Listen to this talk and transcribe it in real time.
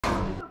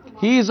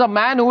He is a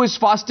man who is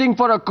fasting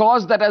for a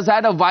cause that has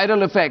had a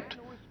viral effect.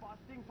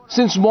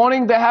 Since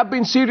morning, there have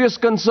been serious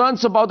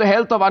concerns about the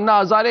health of Anna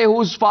Hazare,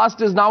 whose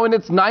fast is now in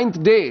its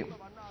 9th day.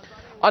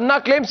 Anna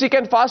claims he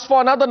can fast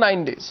for another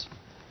 9 days.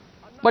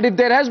 But if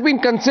there has been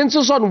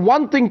consensus on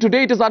one thing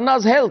today, it is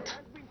Anna's health,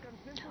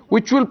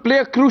 which will play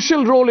a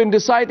crucial role in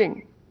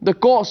deciding the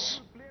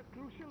course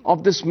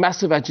of this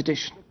massive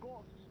agitation.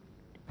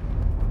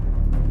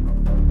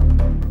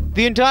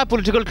 The entire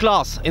political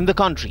class in the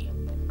country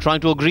trying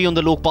to agree on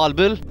the Lokpal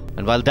bill,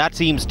 and while that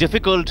seems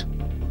difficult,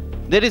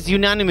 there is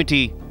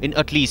unanimity in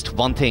at least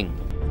one thing.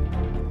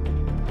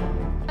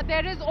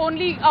 There is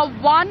only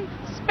one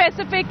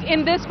specific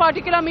in this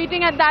particular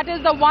meeting, and that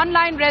is the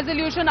one-line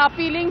resolution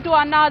appealing to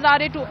Anna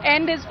Hazare to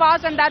end his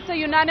fast, and that's a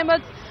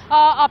unanimous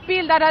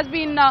appeal that has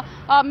been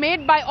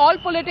made by all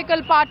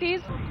political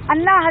parties.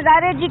 Anna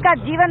Hazare जी का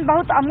जीवन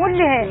बहुत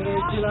अमूल्य है,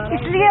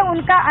 इसलिए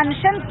उनका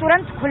अनशन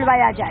तुरंत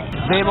खुलवाया जाए.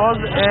 There was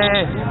a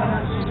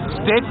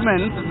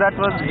statement that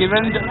was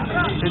given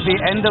at the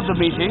end of the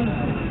meeting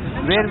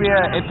where we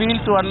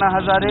appealed to Anna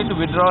Hazare to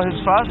withdraw his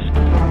fast.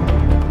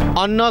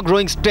 Anna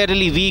growing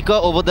steadily weaker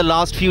over the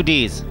last few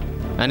days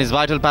and his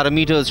vital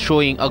parameters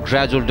showing a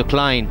gradual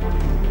decline,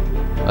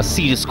 a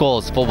serious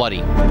cause for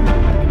worry.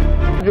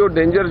 जो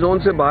danger zone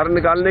से बाहर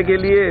निकालने के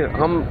लिए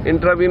हम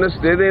intravenous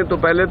दे दें, तो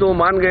पहले तो वो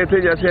मान गए थे,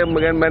 जैसे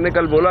मैंने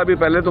कल बोला भी,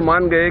 पहले तो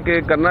मान गए कि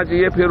करना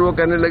चाहिए, फिर वो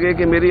कहने लगे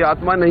कि मेरी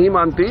आत्मा नहीं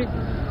मानती,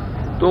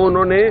 तो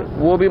उन्होंने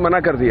वो भी मना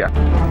कर दिया.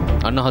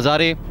 Anna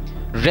Hazare,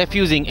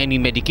 refusing any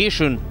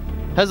medication,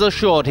 has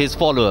assured his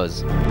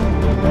followers.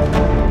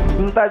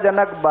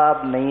 चिंताजनक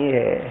बात नहीं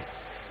है.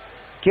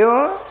 क्यों?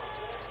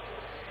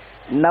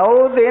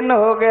 9 दिन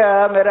हो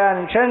गया मेरा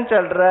अनशन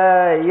चल रहा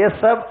है. ये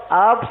सब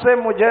आपसे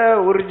मुझे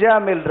ऊर्जा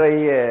मिल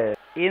रही है.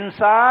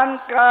 इंसान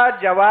का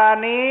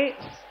जवानी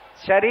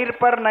शरीर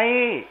पर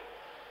नहीं,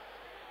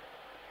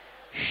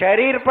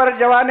 शरीर पर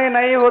जवानी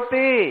नहीं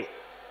होती,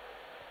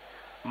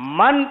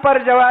 मन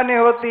पर जवानी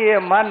होती है,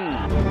 मन.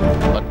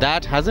 But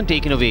that hasn't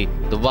taken away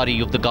the worry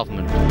of the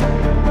government.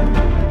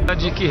 अन्ना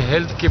जी की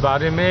हेल्थ के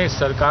बारे में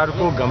सरकार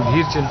को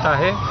गंभीर चिंता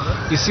है,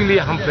 इसीलिए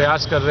हम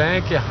प्रयास कर रहे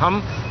हैं कि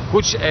हम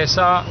कुछ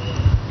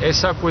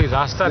ऐसा कोई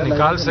रास्ता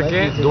निकाल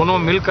सके, दोनों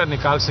मिलकर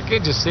निकाल सके,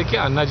 जिससे कि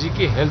अन्ना जी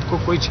की हेल्थ को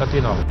कोई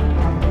क्षति ना हो.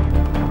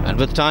 And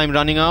with time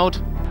running out,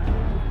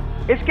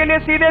 इसके लिए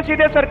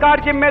सीधे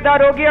सरकार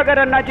जिम्मेदार होगी अगर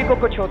अन्ना जी को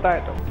कुछ होता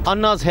है तो.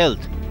 Anna's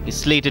health is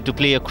slated to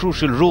play a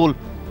crucial role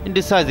in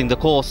deciding the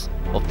course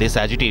of this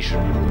agitation.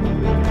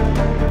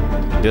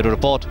 Bureau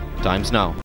Report, Times Now.